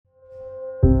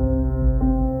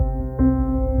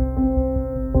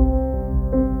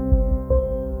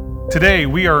Today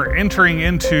we are entering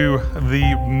into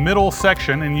the middle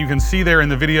section, and you can see there in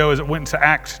the video as it went to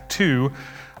Act 2,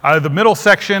 the middle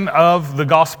section of the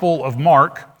Gospel of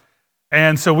Mark.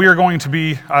 And so we are going to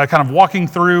be kind of walking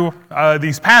through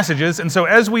these passages. And so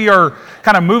as we are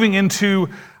kind of moving into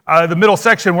the middle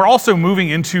section, we're also moving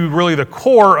into really the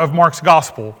core of Mark's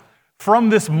Gospel. From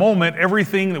this moment,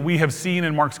 everything that we have seen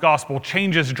in Mark's Gospel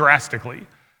changes drastically.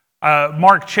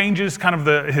 Mark changes kind of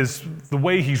the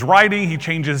way he's writing. He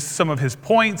changes some of his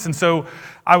points. And so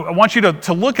I want you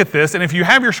to look at this. And if you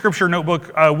have your scripture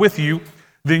notebook with you,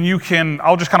 then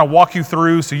I'll just kind of walk you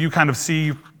through so you kind of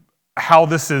see how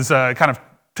this is kind of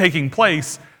taking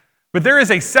place. But there is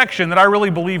a section that I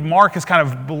really believe Mark is kind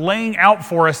of laying out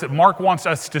for us that Mark wants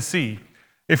us to see.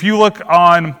 If you look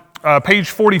on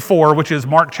page 44, which is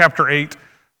Mark chapter 8,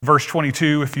 verse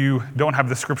 22, if you don't have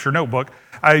the scripture notebook,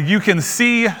 you can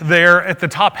see there at the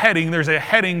top heading, there's a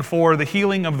heading for the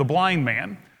healing of the blind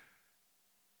man.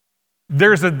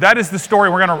 That is the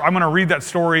story. I'm going to read that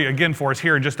story again for us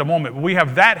here in just a moment. We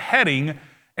have that heading,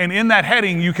 and in that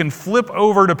heading, you can flip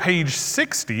over to page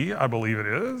 60, I believe it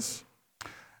is,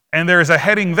 and there's a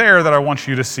heading there that I want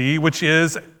you to see, which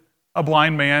is a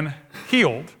blind man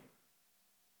healed.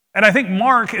 And I think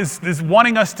Mark is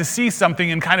wanting us to see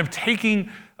something and kind of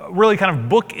really kind of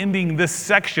bookending this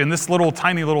section, this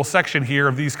tiny little section here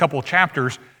of these couple of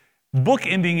chapters,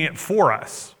 bookending it for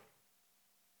us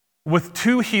with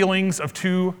two healings of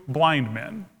two blind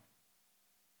men.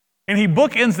 And he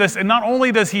bookends this, and not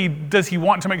only does he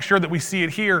want to make sure that we see it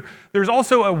here, there's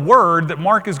also a word that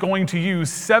Mark is going to use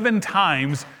 7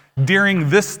 times during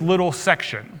this little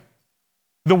section.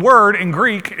 The word in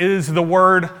Greek is the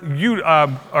word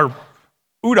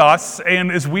oudos,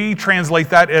 and as we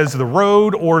translate that as the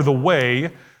road or the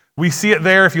way, we see it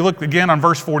there. If you look again on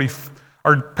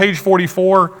page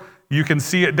 44, you can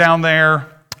see it down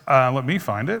there. Let me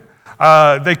find it.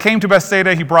 They came to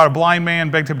Bethsaida. He brought a blind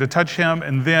man, begged him to touch him,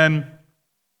 and then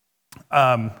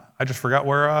I just forgot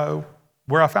where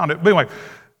I found it. But anyway,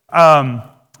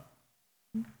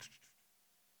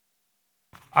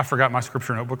 I forgot my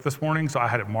scripture notebook this morning, so I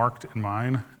had it marked in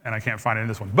mine, and I can't find it in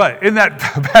this one. But in that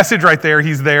passage right there,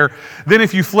 he's there. Then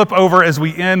if you flip over as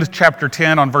we end chapter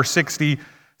 10 on verse 60, it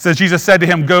says, Jesus said to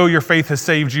him, "Go, your faith has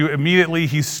saved you." Immediately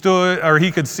he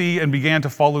could see and began to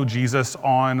follow Jesus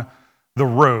on the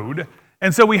road.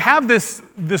 And so we have this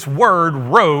word,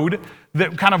 road,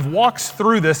 that kind of walks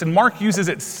through this, and Mark uses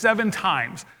it 7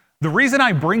 times. The reason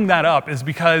I bring that up is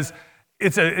because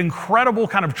it's an incredible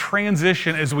kind of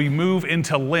transition as we move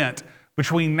into Lent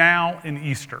between now and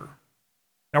Easter.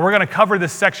 Now, we're going to cover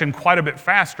this section quite a bit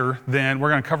faster than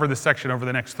we're going to cover this section over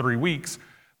the next 3 weeks.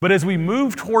 But as we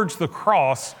move towards the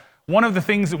cross, one of the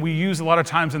things that we use a lot of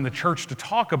times in the church to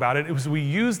talk about it is we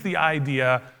use the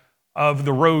idea of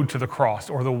the road to the cross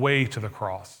or the way to the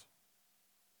cross.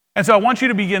 And so I want you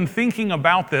to begin thinking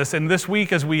about this. And this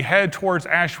week, as we head towards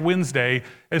Ash Wednesday,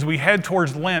 as we head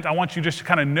towards Lent, I want you just to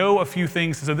kind of know a few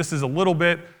things. So this is a little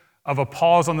bit of a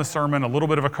pause on the sermon, a little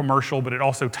bit of a commercial, but it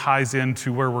also ties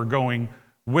into where we're going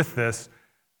with this,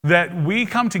 that we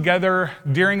come together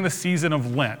during the season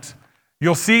of Lent.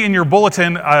 You'll see in your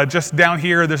bulletin just down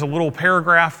here, there's a little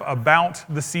paragraph about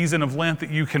the season of Lent that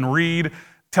you can read. It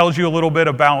tells you a little bit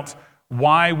about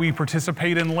why we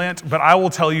participate in Lent, but I will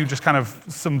tell you just kind of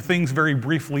some things very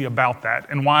briefly about that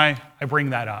and why I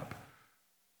bring that up.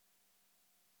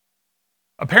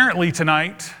 Apparently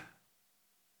tonight,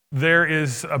 there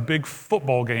is a big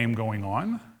football game going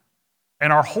on,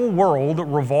 and our whole world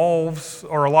revolves,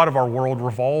 or a lot of our world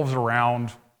revolves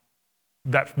around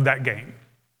that game.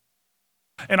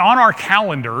 And on our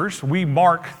calendars, we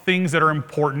mark things that are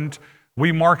important.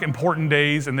 We mark important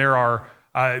days, and there are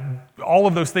all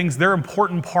of those things, they're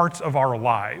important parts of our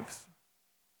lives.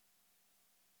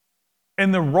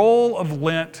 And the role of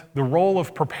Lent, the role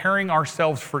of preparing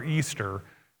ourselves for Easter,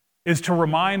 is to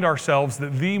remind ourselves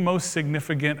that the most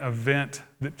significant event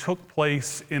that took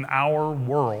place in our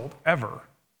world ever.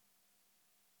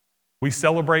 We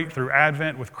celebrate through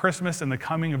Advent with Christmas and the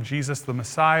coming of Jesus the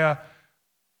Messiah,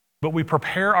 but we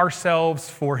prepare ourselves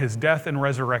for his death and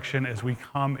resurrection as we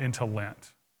come into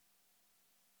Lent.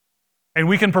 And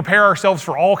we can prepare ourselves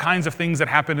for all kinds of things that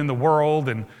happen in the world,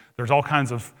 and there's all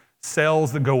kinds of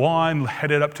sales that go on,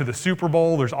 headed up to the Super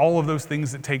Bowl. There's all of those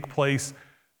things that take place.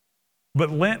 But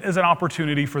Lent is an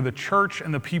opportunity for the church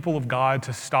and the people of God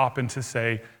to stop and to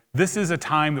say, this is a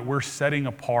time that we're setting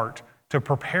apart to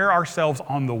prepare ourselves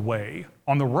on the way,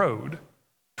 on the road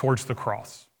towards the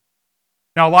cross.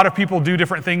 Now, a lot of people do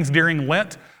different things during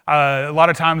Lent. A lot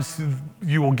of times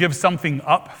you will give something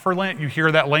up for Lent. You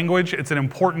hear that language. It's an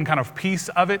important kind of piece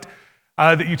of it.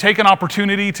 that you take an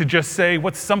opportunity to just say,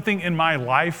 what's something in my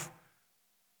life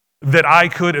that I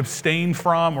could abstain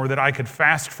from or that I could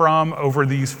fast from over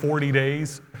these 40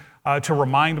 days to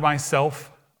remind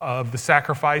myself of the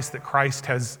sacrifice that Christ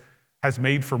has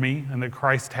made for me and that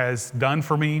Christ has done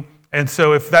for me. And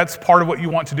so if that's part of what you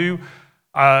want to do,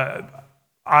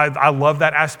 I love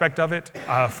that aspect of it.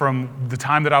 From the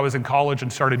time that I was in college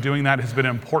and started doing that, has been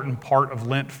an important part of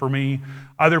Lent for me.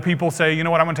 Other people say, you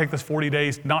know what, I'm going to take this 40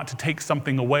 days not to take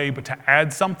something away, but to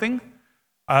add something.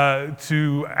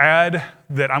 To add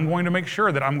that I'm going to make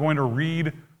sure that I'm going to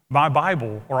read my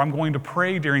Bible or I'm going to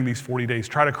pray during these 40 days.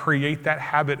 Try to create that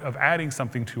habit of adding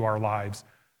something to our lives.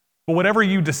 But whatever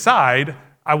you decide,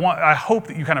 I hope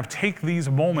that you kind of take these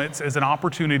moments as an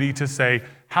opportunity to say,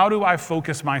 how do I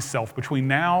focus myself between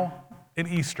now and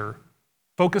Easter?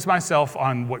 Focus myself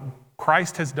on what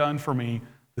Christ has done for me,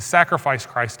 the sacrifice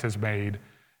Christ has made,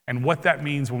 and what that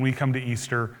means when we come to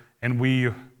Easter and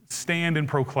we stand and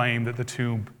proclaim that the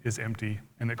tomb is empty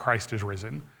and that Christ is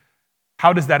risen.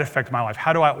 How does that affect my life?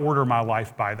 How do I order my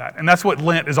life by that? And that's what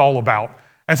Lent is all about.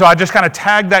 And so I just kind of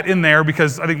tagged that in there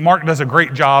because I think Mark does a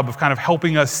great job of kind of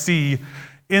helping us see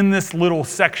in this little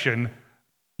section,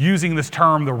 using this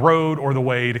term, the road or the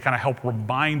way, to kind of help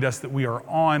remind us that we are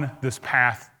on this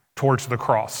path towards the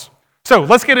cross. So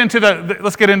let's get into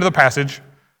the passage.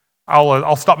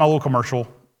 I'll stop my little commercial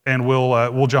and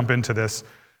we'll jump into this.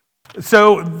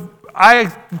 So I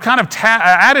kind of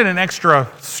added an extra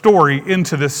story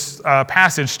into this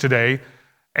passage today,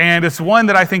 and it's one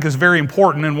that I think is very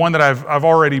important and one that I've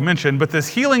already mentioned, but this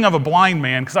healing of a blind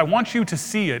man, because I want you to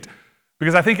see it,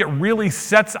 because I think it really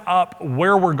sets up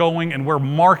where we're going and where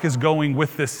Mark is going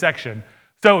with this section.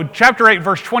 So chapter 8,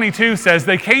 verse 22 says,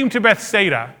 they came to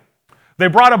Bethsaida. They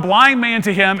brought a blind man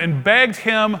to him and begged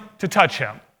him to touch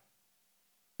him.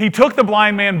 He took the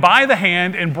blind man by the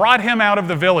hand and brought him out of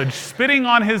the village, spitting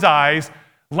on his eyes,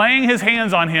 laying his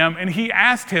hands on him, and he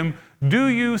asked him, do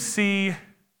you see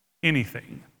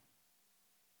anything?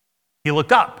 He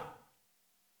looked up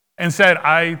and said,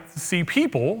 I see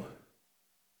people,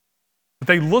 but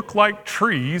they look like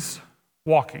trees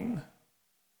walking.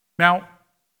 Now,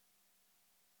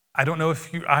 I don't know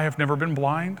I have never been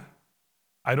blind.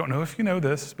 I don't know if you know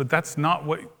this, but that's not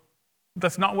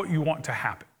what you want to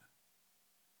happen.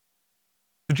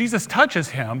 So Jesus touches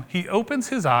him, he opens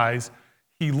his eyes,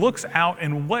 he looks out,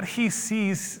 and what he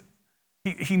sees,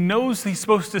 he knows he's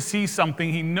supposed to see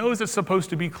something, he knows it's supposed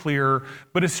to be clear,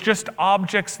 but it's just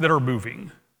objects that are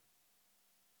moving.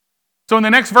 So in the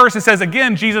next verse it says,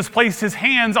 again, Jesus placed his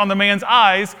hands on the man's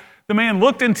eyes. The man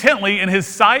looked intently, and his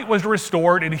sight was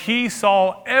restored, and he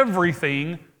saw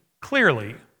everything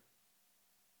clearly.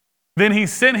 Then he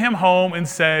sent him home and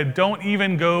said, don't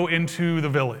even go into the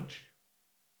village.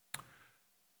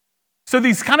 So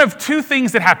these kind of two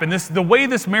things that happen, the way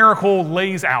this miracle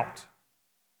lays out.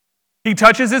 He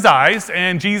touches his eyes,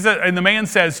 and the man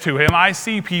says to him, I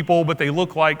see people, but they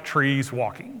look like trees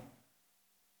walking.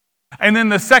 And then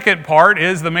the second part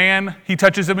is he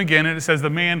touches him again, and it says the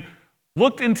man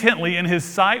looked intently, and his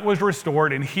sight was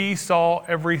restored, and he saw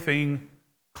everything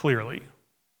clearly.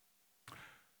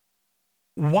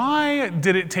 Why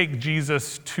did it take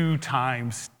Jesus 2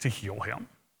 times to heal him?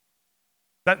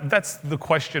 That's the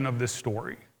question of this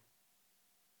story.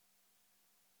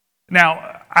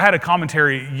 Now, I had a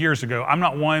commentary years ago. I'm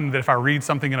not one that if I read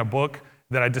something in a book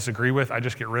that I disagree with, I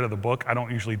just get rid of the book. I don't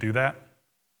usually do that.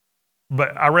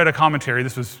 But I read a commentary.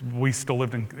 We still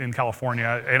lived in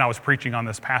California, and I was preaching on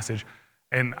this passage.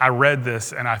 And I read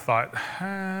this, and I thought,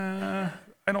 I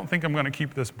don't think I'm going to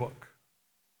keep this book.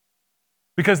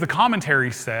 Because the commentary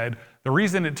said the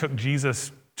reason it took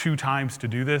Jesus 2 times to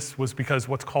do this was because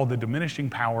what's called the diminishing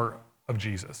power of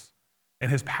Jesus.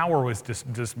 And his power was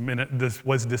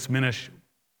diminished.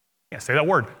 Yeah, say that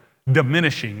word,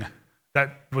 diminishing.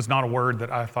 That was not a word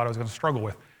that I thought I was going to struggle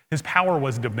with. His power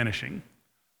was diminishing.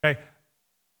 Okay?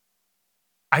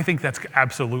 I think that's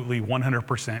absolutely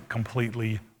 100%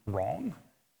 completely wrong.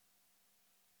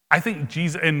 I think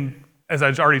Jesus, and as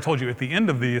I already told you, at the end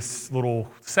of this little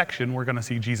section, we're going to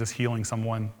see Jesus healing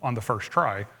someone on the first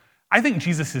try. I think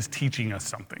Jesus is teaching us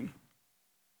something.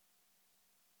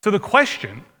 So the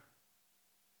question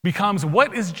becomes,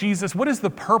 what is the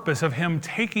purpose of him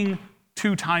taking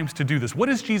 2 times to do this? What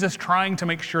is Jesus trying to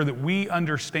make sure that we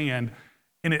understand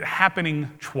in it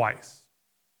happening twice?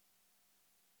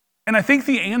 And I think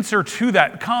the answer to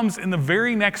that comes in the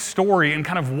very next story and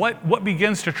kind of what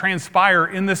begins to transpire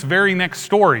in this very next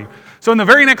story. So in the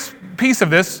very next piece of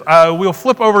this, we'll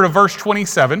flip over to verse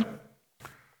 27.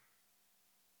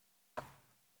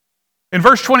 In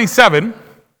verse 27,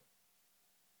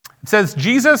 it says,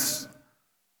 Jesus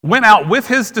went out with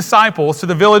his disciples to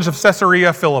the village of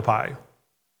Caesarea Philippi.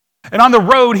 And on the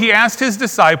road, he asked his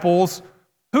disciples,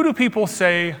 "Who do people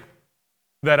say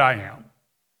that I am?"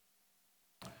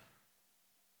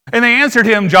 And they answered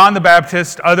him, "John the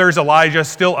Baptist, others Elijah,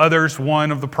 still others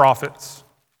one of the prophets."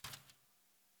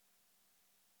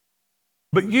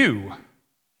 "But you,"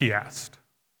 he asked,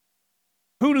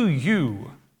 "who do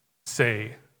you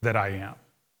say that I am?"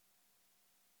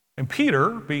 And Peter,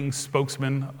 being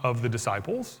spokesman of the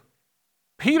disciples,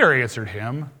 Peter answered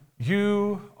him,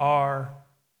 "You are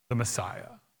the Messiah."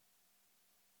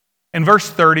 In verse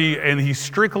 30, and he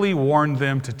strictly warned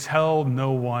them to tell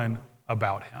no one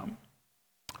about him.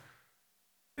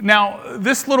 Now,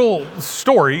 this little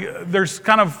story, there's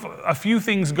kind of a few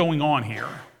things going on here.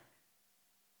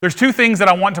 There's two things that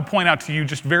I want to point out to you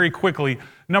just very quickly.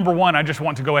 Number one, I just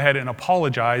want to go ahead and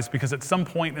apologize because at some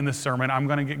point in this sermon, I'm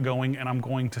going to get going and I'm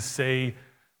going to say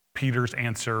Peter's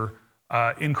answer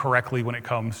incorrectly when it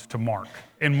comes to Mark.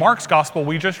 In Mark's gospel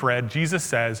we just read, Jesus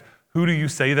says, "Who do you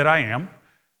say that I am?"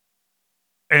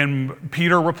 And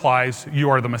Peter replies, "You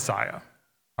are the Messiah."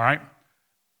 All right?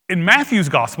 In Matthew's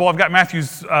gospel, I've got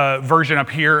Matthew's version up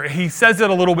here. He says it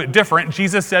a little bit different.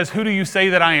 Jesus says, "Who do you say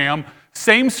that I am?"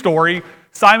 Same story.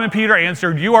 Simon Peter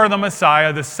answered, "You are the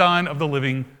Messiah, the Son of the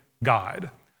living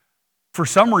God." For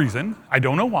some reason, I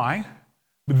don't know why,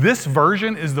 but this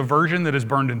version is the version that is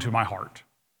burned into my heart.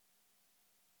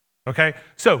 Okay?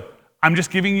 So, I'm just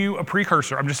giving you a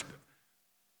precursor.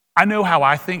 I know how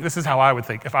I think. This is how I would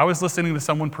think. If I was listening to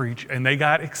someone preach and they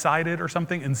got excited or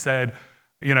something and said,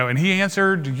 and he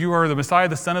answered, "You are the Messiah,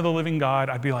 the Son of the living God,"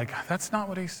 I'd be like, "That's not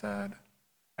what he said."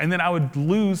 And then I would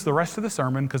lose the rest of the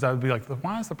sermon because I would be like,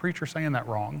 "Why is the preacher saying that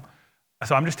wrong?"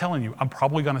 So I'm just telling you, I'm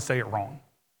probably going to say it wrong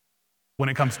when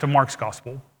it comes to Mark's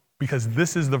gospel because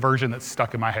this is the version that's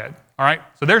stuck in my head. All right?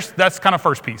 So that's kind of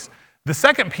first piece. The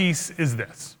second piece is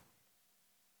this.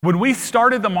 When we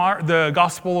started the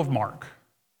gospel of Mark,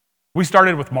 we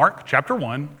started with Mark chapter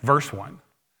 1, verse 1.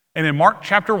 And in Mark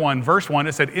chapter 1, verse 1,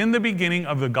 it said, "In the beginning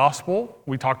of the gospel,"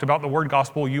 we talked about the word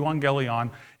gospel, euangelion,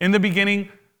 "in the beginning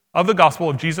of the gospel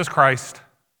of Jesus Christ,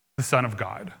 the Son of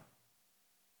God."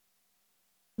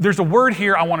 There's a word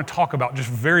here I want to talk about just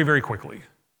very, very quickly.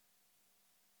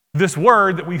 This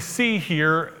word that we see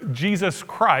here, Jesus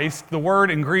Christ, the word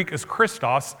in Greek is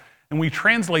Christos, and we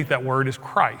translate that word as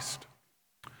Christ.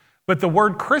 But the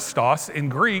word Christos in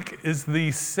Greek is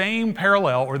the same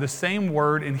parallel or the same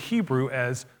word in Hebrew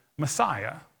as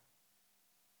Messiah.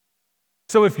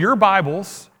 So if your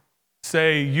Bibles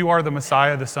say you are the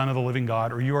Messiah, the Son of the living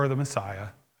God, or you are the Messiah,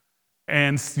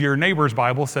 and your neighbor's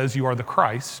Bible says you are the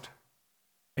Christ,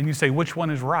 and you say which one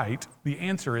is right, the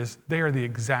answer is they are the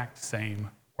exact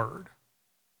same word.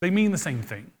 They mean the same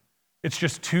thing. It's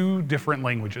just two different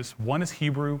languages. One is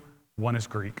Hebrew, one is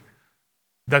Greek.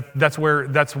 That's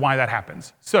why that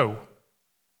happens. So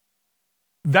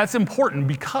that's important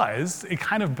because it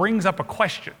kind of brings up a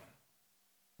question.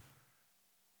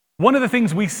 One of the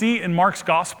things we see in Mark's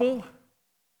gospel,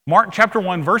 Mark chapter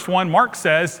 1, verse 1, Mark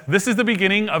says, "This is the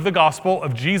beginning of the gospel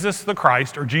of Jesus the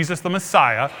Christ," or Jesus the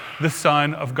Messiah, the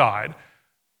Son of God.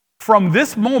 From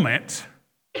this moment,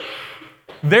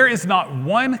 there is not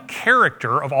one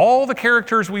character of all the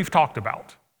characters we've talked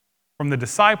about, from the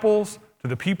disciples to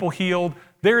the people healed,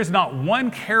 there is not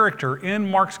one character in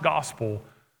Mark's gospel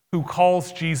who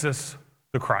calls Jesus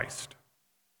the Christ.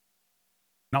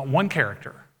 Not one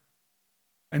character.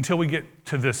 Until we get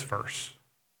to this verse.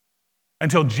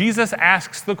 Until Jesus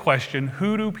asks the question,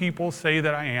 "Who do people say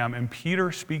that I am?" And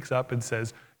Peter speaks up and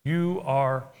says, "You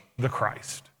are the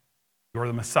Christ. You are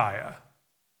the Messiah."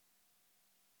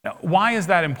 Now, why is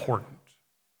that important?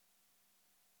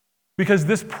 Because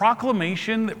this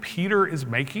proclamation that Peter is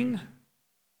making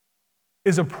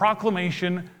is a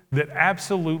proclamation that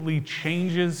absolutely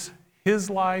changes his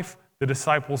life, the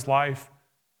disciples' life,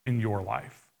 and your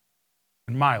life,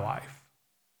 and my life.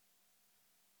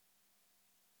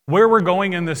 Where we're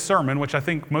going in this sermon, which I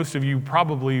think most of you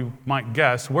probably might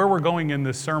guess, where we're going in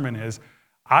this sermon is,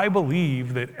 I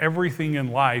believe that everything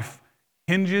in life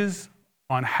hinges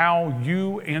on how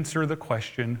you answer the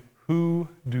question, who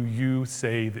do you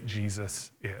say that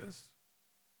Jesus is?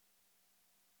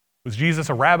 Was Jesus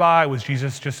a rabbi? Was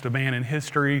Jesus just a man in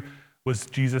history? Was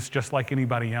Jesus just like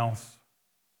anybody else?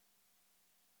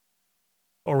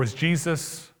 Or was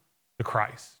Jesus the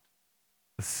Christ,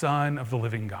 the Son of the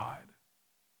living God?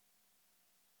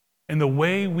 And the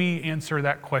way we answer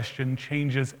that question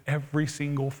changes every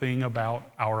single thing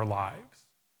about our lives.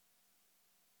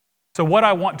 So what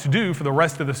I want to do for the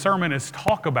rest of the sermon is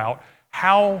talk about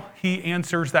how he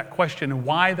answers that question and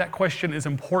why that question is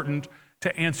important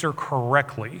to answer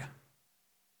correctly.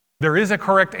 There is a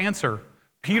correct answer.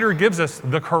 Peter gives us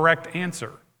the correct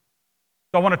answer.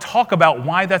 So I want to talk about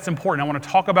why that's important. I want to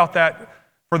talk about that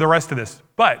for the rest of this.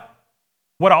 But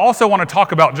what I also want to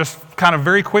talk about just kind of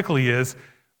very quickly is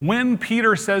when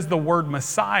Peter says the word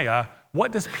Messiah,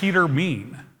 what does Peter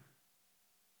mean?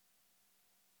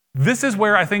 This is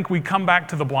where I think we come back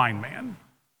to the blind man.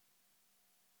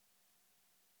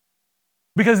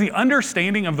 Because the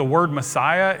understanding of the word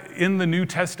Messiah in the New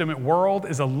Testament world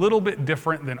is a little bit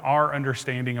different than our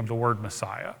understanding of the word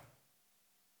Messiah.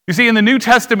 You see, in the New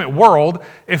Testament world,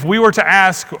 if we were to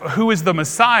ask who is the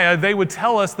Messiah, they would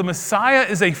tell us the Messiah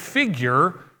is a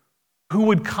figure who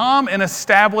would come and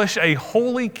establish a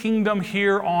holy kingdom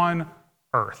here on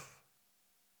earth.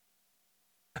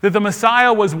 That the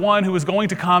Messiah was one who was going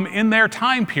to come in their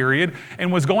time period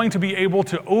and was going to be able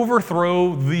to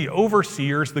overthrow the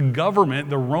overseers, the government,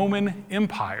 the Roman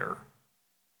Empire.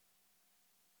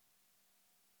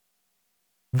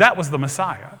 That was the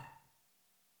Messiah.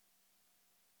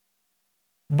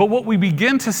 But what we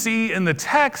begin to see in the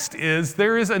text is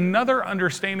there is another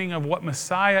understanding of what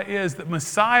Messiah is, that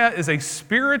Messiah is a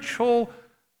spiritual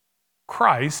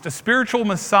Christ, a spiritual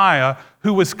Messiah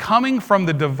who was coming from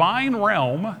the divine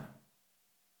realm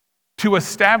to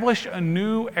establish a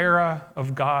new era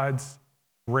of God's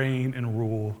reign and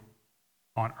rule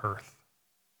on earth.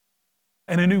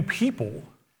 And a new people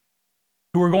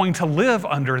who are going to live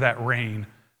under that reign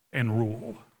and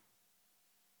rule.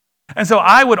 And so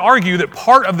I would argue that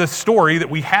part of the story that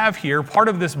we have here, part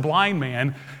of this blind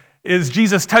man, is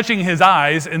Jesus touching his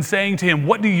eyes and saying to him,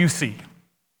 "What do you see?"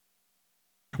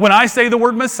 When I say the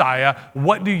word Messiah,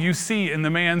 what do you see? And the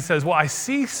man says, "Well, I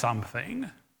see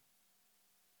something.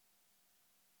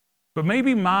 But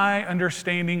maybe my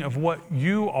understanding of what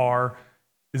you are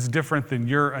is different than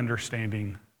your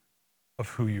understanding of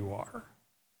who you are."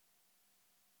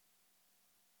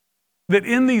 That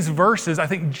in these verses, I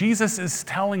think Jesus is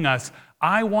telling us,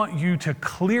 I want you to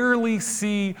clearly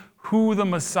see who the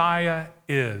Messiah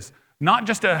is. Not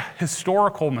just a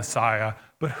historical Messiah,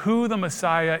 but who the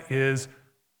Messiah is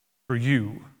for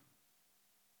you.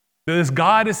 That as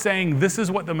God is saying, this is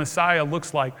what the Messiah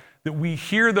looks like, that we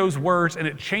hear those words and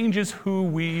it changes who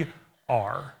we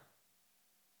are.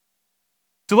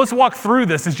 So let's walk through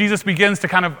this as Jesus begins to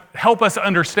kind of help us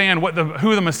understand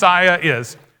who the Messiah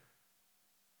is.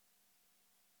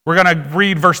 We're going to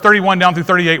read verse 31 down through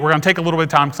 38. We're going to take a little bit of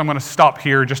time because I'm going to stop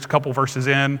here just a couple verses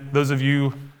in. Those of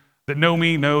you that know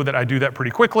me know that I do that pretty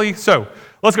quickly. So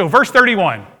let's go. Verse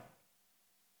 31.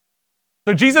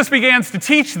 So Jesus begins to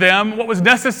teach them what was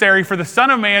necessary for the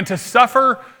Son of Man to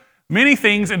suffer many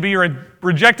things and be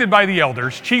rejected by the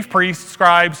elders, chief priests,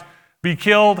 scribes, be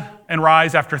killed, and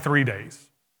rise after 3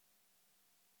 days.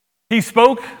 He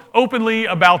spoke openly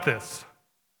about this.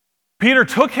 Peter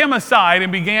took him aside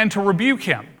and began to rebuke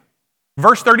him.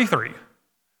 Verse 33.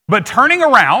 But turning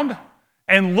around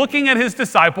and looking at his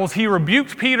disciples, he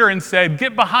rebuked Peter and said,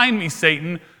 "Get behind me,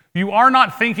 Satan. You are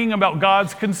not thinking about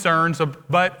God's concerns,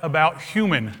 but about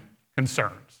human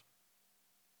concerns."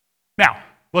 Now,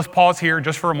 let's pause here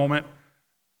just for a moment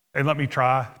and let me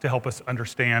try to help us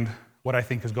understand what I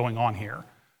think is going on here.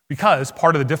 Because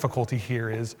part of the difficulty here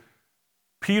is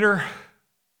Peter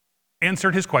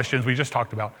answered his questions we just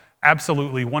talked about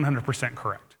absolutely 100%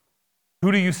 correct.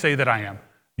 Who do you say that I am?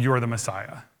 You're the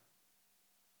Messiah.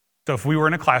 So if we were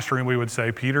in a classroom, we would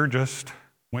say, Peter just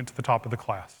went to the top of the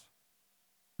class.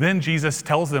 Then Jesus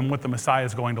tells them what the Messiah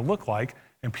is going to look like,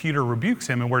 and Peter rebukes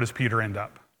him, and where does Peter end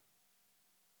up?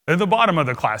 At the bottom of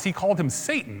the class. He called him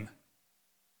Satan.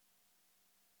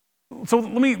 So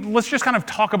let's just kind of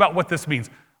talk about what this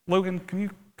means. Logan, can you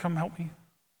come help me?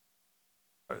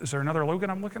 Is there another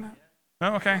Logan I'm looking at?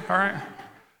 No? Okay, all right.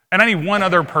 And I need one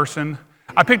other person.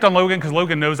 I picked on Logan because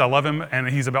Logan knows I love him, and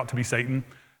he's about to be Satan.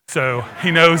 So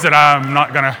he knows that I'm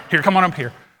not going to... Here, come on up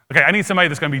here. Okay, I need somebody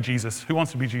that's going to be Jesus. Who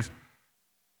wants to be Jesus?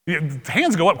 Yeah,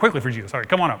 hands go up quickly for Jesus. All right,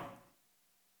 come on up.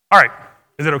 All right.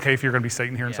 Is it okay if you're going to be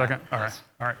Satan here in a second? All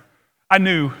right. I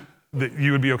knew that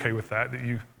you would be okay with that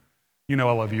you know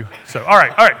I love you. So, all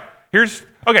right. Here's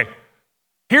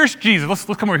Jesus.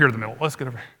 Let's come over here to the middle. Let's get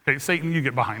over. Okay, Satan, you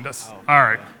get behind us. All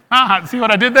right. See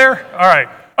what I did there? All right.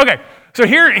 Okay. So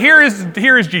here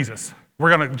is Jesus.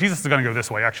 Jesus is going to go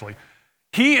this way, actually.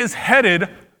 He is headed,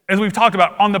 as we've talked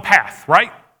about, on the path,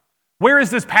 right? Where is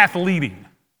this path leading?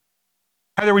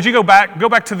 Heather, would you go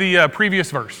back to the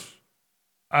previous verse?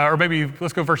 Or maybe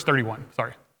let's go verse 31.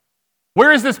 Sorry.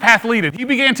 Where is this path leading? He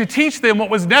began to teach them what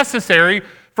was necessary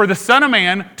for the Son of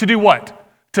Man to do what?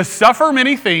 To suffer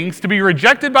many things, to be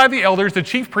rejected by the elders, the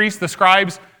chief priests, the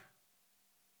scribes,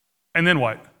 and then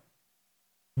what?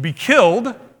 Be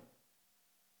killed.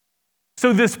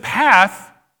 So this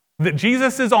path that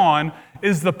Jesus is on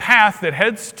is the path that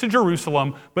heads to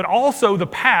Jerusalem, but also the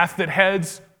path that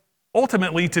heads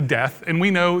ultimately to death. And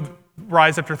we know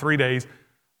rise after 3 days.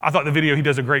 I thought the video, he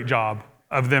does a great job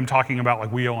of them talking about,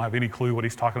 like, we don't have any clue what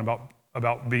he's talking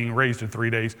about being raised in 3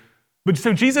 days. But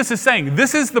so Jesus is saying,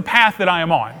 this is the path that I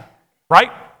am on,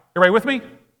 right? Everybody with me?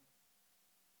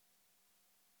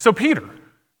 So Peter,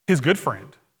 his good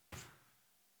friend,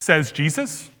 says,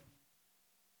 Jesus,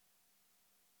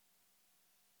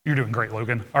 you're doing great,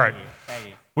 Logan. All right. Thank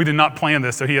you. We did not plan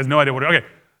this, so he has no idea what. Okay.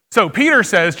 So Peter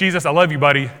says, Jesus, I love you,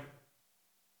 buddy.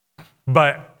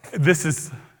 But this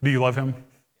is, do you love him?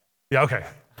 Yeah, okay.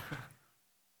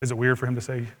 Is it weird for him to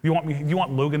say, you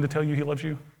want Logan to tell you he loves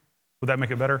you? Would that make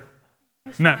it better?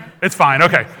 No, it's fine.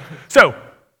 Okay. So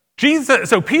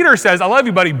Peter says, I love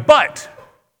you, buddy, but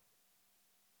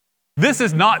this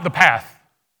is not the path.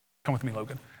 Come with me,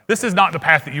 Logan. This is not the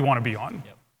path that you want to be on.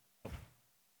 Yep.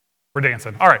 We're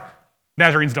dancing. All right.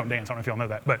 Nazarenes don't dance. I don't know if y'all know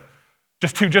that, but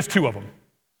just two of them.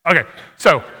 Okay.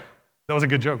 So that was a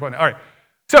good joke, wasn't it? All right.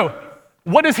 So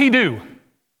what does he do?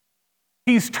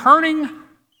 He's turning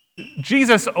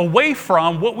Jesus away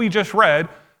from what we just read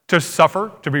to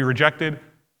suffer, to be rejected,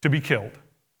 to be killed.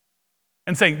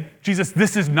 And saying, Jesus,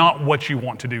 this is not what you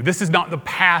want to do. This is not the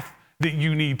path that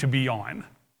you need to be on.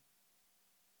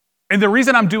 And the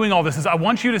reason I'm doing all this is I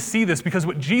want you to see this, because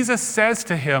what Jesus says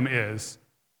to him is,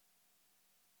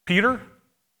 Peter,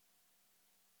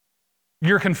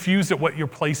 you're confused at what your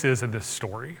place is in this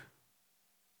story.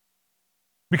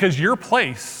 Because your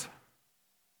place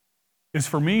is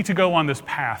for me to go on this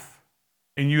path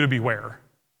and you to be where?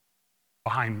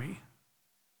 Behind me.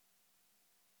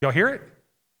 Y'all hear it?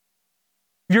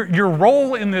 Your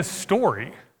role in this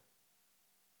story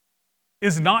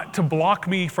is not to block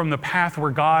me from the path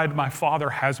where God, my Father,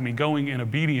 has me going in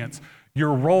obedience.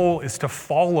 Your role is to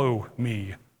follow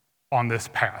me on this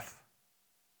path.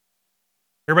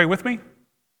 Everybody with me?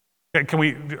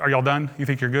 Okay, are y'all done? You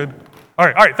think you're good? All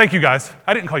right, thank you guys.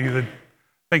 I didn't call you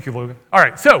thank you, Logan. All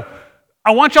right, so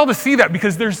I want y'all to see that,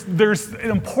 because there's an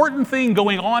important thing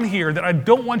going on here that I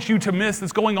don't want you to miss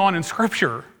that's going on in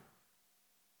Scripture.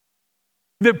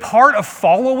 That part of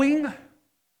following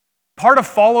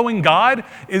God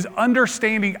is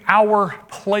understanding our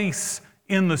place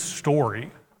in the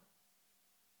story.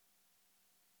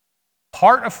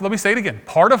 Let me say it again.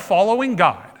 Part of following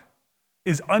God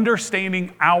is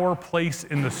understanding our place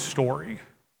in the story.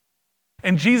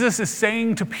 And Jesus is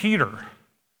saying to Peter,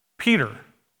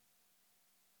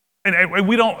 and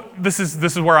we don't, this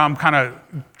is where I'm kind of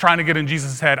trying to get in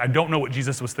Jesus' head. I don't know what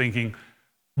Jesus was thinking,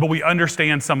 but we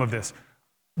understand some of this.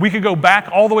 We could go back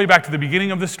all the way back to the beginning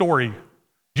of the story.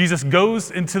 Jesus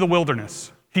goes into the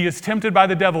wilderness. He is tempted by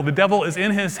the devil. The devil is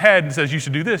in his head and says, you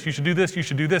should do this, you should do this, you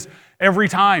should do this. Every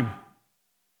time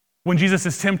when Jesus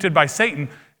is tempted by Satan,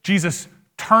 Jesus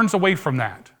turns away from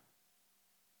that.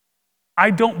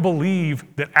 I don't believe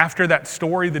that after that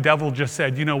story, the devil just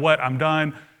said, you know what, I'm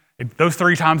done. If those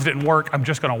 3 times didn't work, I'm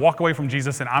just going to walk away from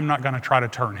Jesus and I'm not going to try to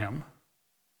turn him.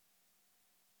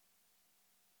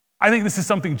 I think this is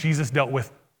something Jesus dealt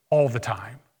with all the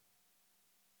time.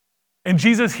 And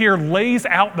Jesus here lays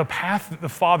out the path that the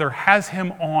Father has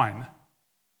him on.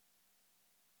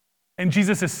 And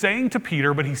Jesus is saying to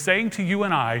Peter, but he's saying to you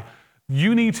and I,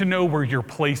 you need to know where your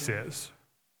place is.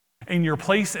 And your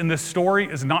place in this story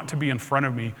is not to be in front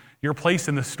of me. Your place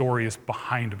in this story is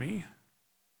behind me.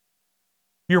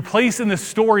 Your place in this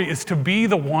story is to be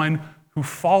the one who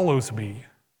follows me.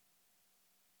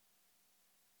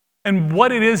 And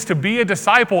what it is to be a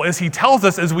disciple, as he tells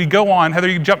us as we go on. Heather,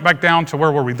 you can jump back down to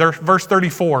where were we? Verse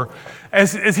 34.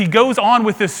 As he goes on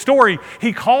with this story,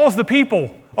 he calls the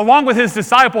people along with his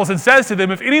disciples and says to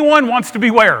them, if anyone wants to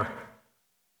be where?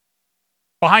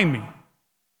 Behind me.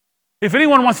 If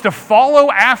anyone wants to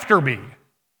follow after me,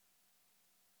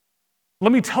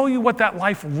 let me tell you what that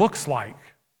life looks like.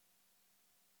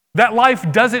 That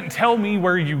life doesn't tell me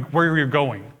where you're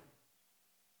going.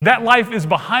 That life is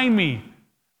behind me.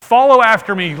 Follow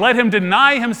after me. Let him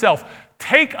deny himself.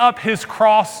 Take up his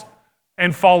cross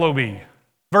and follow me.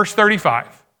 Verse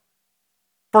 35.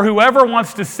 For whoever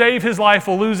wants to save his life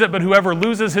will lose it, but whoever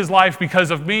loses his life because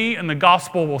of me and the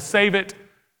gospel will save it.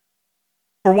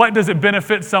 For what does it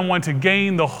benefit someone to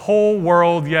gain the whole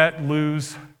world yet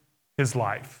lose his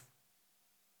life?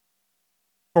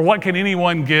 For what can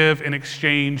anyone give in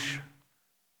exchange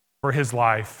for his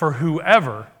life? For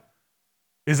whoever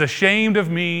is ashamed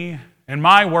of me and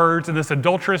my words in this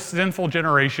adulterous, sinful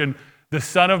generation, the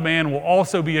Son of Man will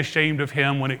also be ashamed of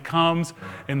him when it comes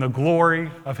in the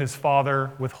glory of his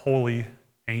Father with holy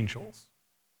angels.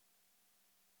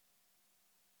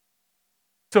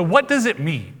 So what does it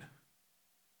mean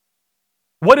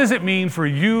What does it mean for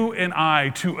you and I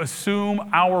to assume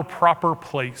our proper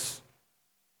place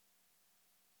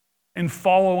in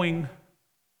following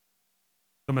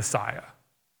the Messiah?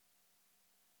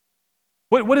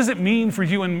 What does it mean for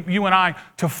you and I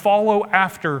to follow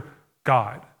after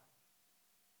God?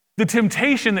 The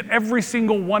temptation that every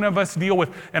single one of us deal with,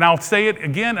 and I'll say it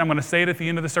again, I'm going to say it at the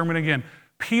end of the sermon again.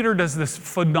 Peter does this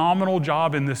phenomenal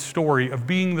job in this story of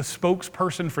being the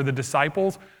spokesperson for the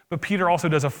disciples, but Peter also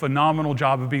does a phenomenal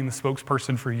job of being the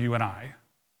spokesperson for you and I.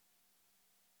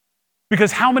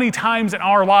 Because how many times in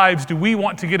our lives do we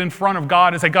want to get in front of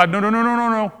God and say, God,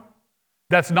 no.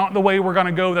 That's not the way we're going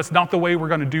to go. That's not the way we're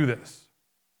going to do this.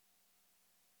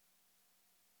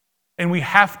 And we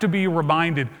have to be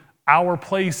reminded our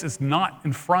place is not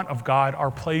in front of God.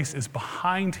 Our place is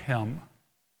behind Him.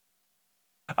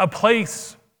 A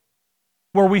place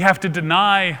where we have to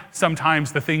deny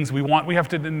sometimes the things we want. We have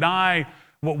to deny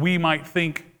what we might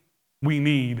think we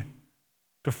need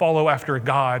to follow after a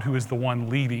God who is the one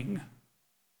leading.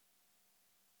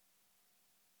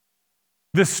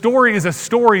 This story is a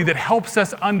story that helps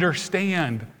us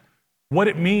understand what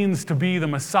it means to be the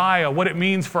Messiah, what it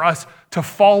means for us to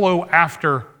follow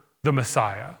after the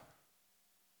Messiah.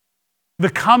 The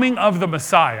coming of the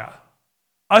Messiah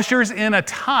ushers in a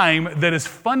time that is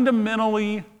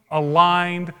fundamentally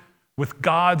aligned with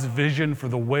God's vision for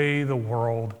the way the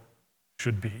world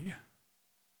should be.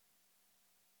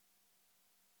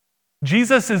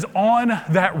 Jesus is on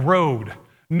that road,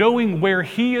 knowing where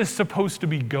He is supposed to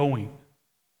be going.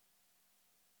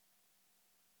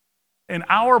 And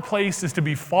our place is to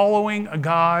be following a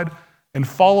God and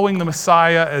following the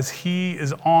Messiah as He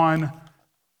is on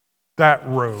that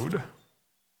road.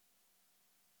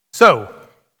 So,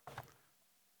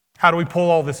 how do we pull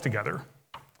all this together?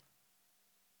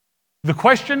 The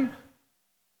question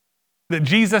that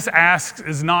Jesus asks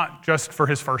is not just for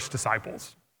His first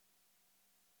disciples.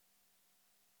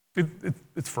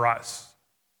 It's for us.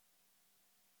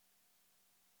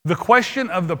 The question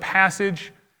of the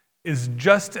passage is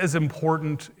just as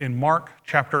important in Mark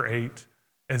chapter 8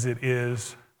 as it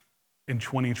is in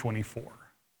 2024.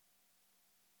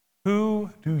 Who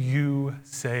do you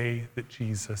say that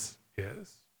Jesus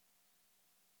is?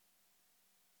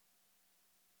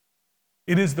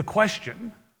 It is the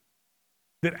question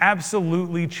that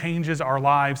absolutely changes our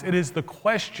lives. It is the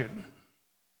question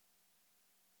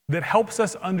that helps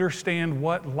us understand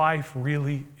what life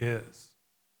really is.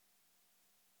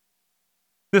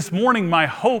 This morning, my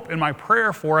hope and my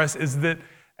prayer for us is that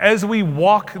as we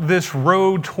walk this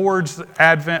road towards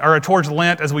Advent or towards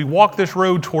Lent, as we walk this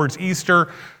road towards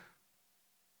Easter,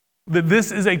 that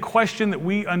this is a question that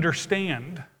we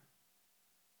understand.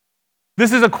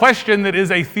 This is a question that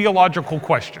is a theological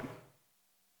question.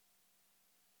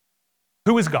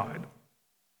 Who is God?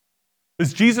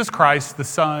 Is Jesus Christ the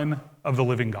Son of the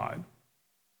living God?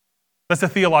 That's a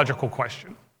theological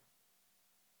question.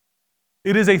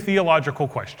 It is a theological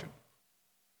question.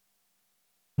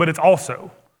 But it's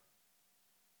also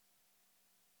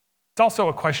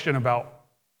a question about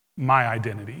my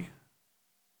identity.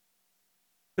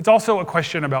 It's also a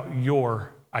question about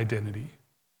your identity.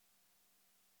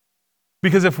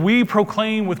 Because if we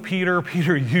proclaim with Peter,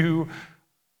 we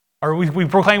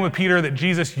proclaim with Peter that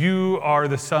Jesus, you are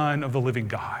the Son of the living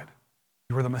God.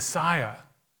 You are the Messiah.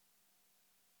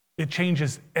 It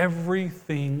changes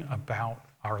everything about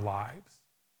our lives.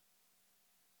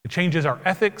 It changes our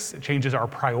ethics, it changes our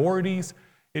priorities,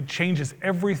 it changes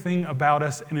everything about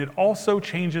us, and it also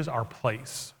changes our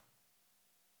place.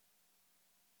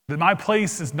 That my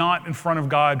place is not in front of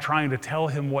God trying to tell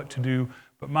Him what to do,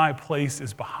 but my place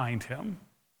is behind Him.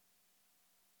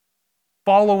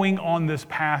 Following on this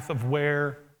path of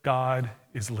where God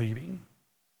is leading.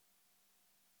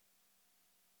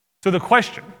 So the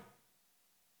question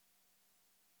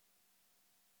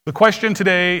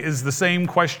today is the same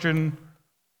question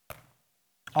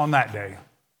on that day.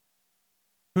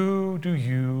 Who do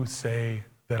you say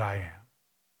that I am?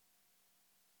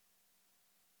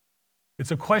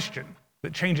 It's a question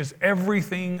that changes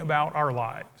everything about our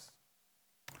lives.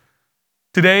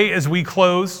 Today, as we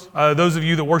close, those of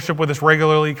you that worship with us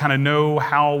regularly kind of know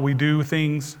how we do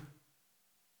things.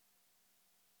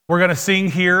 We're going to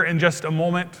sing here in just a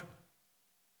moment.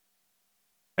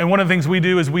 And one of the things we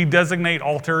do is we designate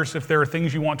altars if there are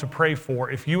things you want to pray for.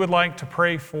 If you would like to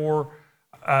pray for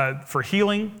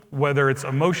healing, whether it's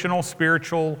emotional,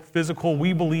 spiritual, physical,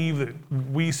 we believe that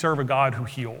we serve a God who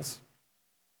heals.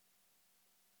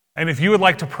 And if you would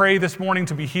like to pray this morning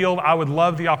to be healed, I would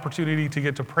love the opportunity to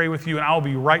get to pray with you, and I'll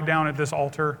be right down at this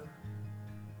altar.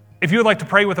 If you would like to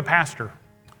pray with a pastor,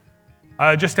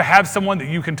 just to have someone that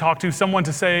you can talk to, someone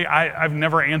to say, I've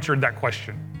never answered that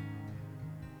question.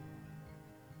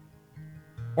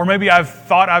 Or maybe I've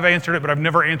thought I've answered it, but I've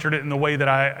never answered it in the way that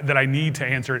I need to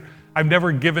answer it. I've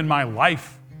never given my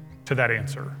life to that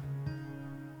answer.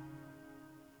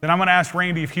 Then I'm going to ask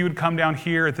Randy if he would come down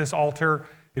here at this altar.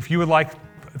 If you would like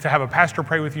to have a pastor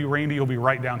pray with you, Randy, you'll be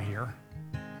right down here.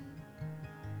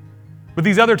 But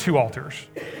these other two altars.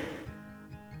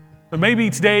 But maybe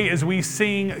today as we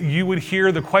sing, you would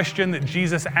hear the question that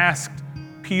Jesus asked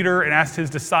Peter and asked his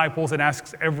disciples and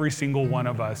asks every single one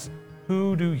of us.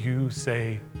 Who do you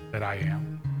say that I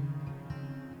am?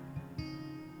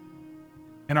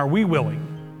 And are we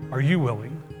willing, are you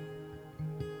willing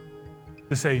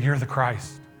to say, you're the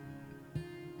Christ,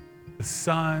 the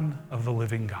Son of the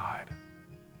living God?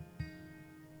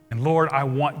 And Lord, I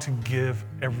want to give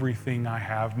everything I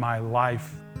have, my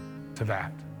life, to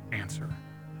that answer.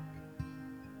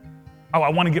 Oh, I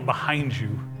want to get behind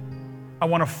you. I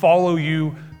want to follow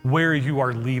you where you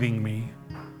are leading me.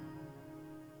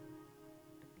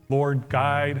 Lord,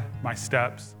 guide my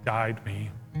steps, guide me.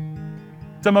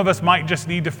 Some of us might just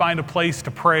need to find a place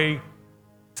to pray.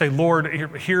 Say,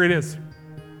 Lord, here it is.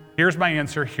 Here's my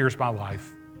answer, here's my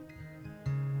life.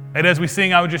 And as we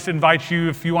sing, I would just invite you,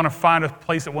 if you want to find a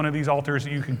place at one of these altars,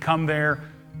 that you can come there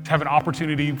to have an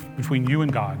opportunity between you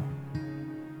and God.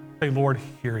 Say, Lord,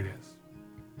 here it is.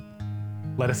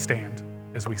 Let us stand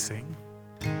as we sing.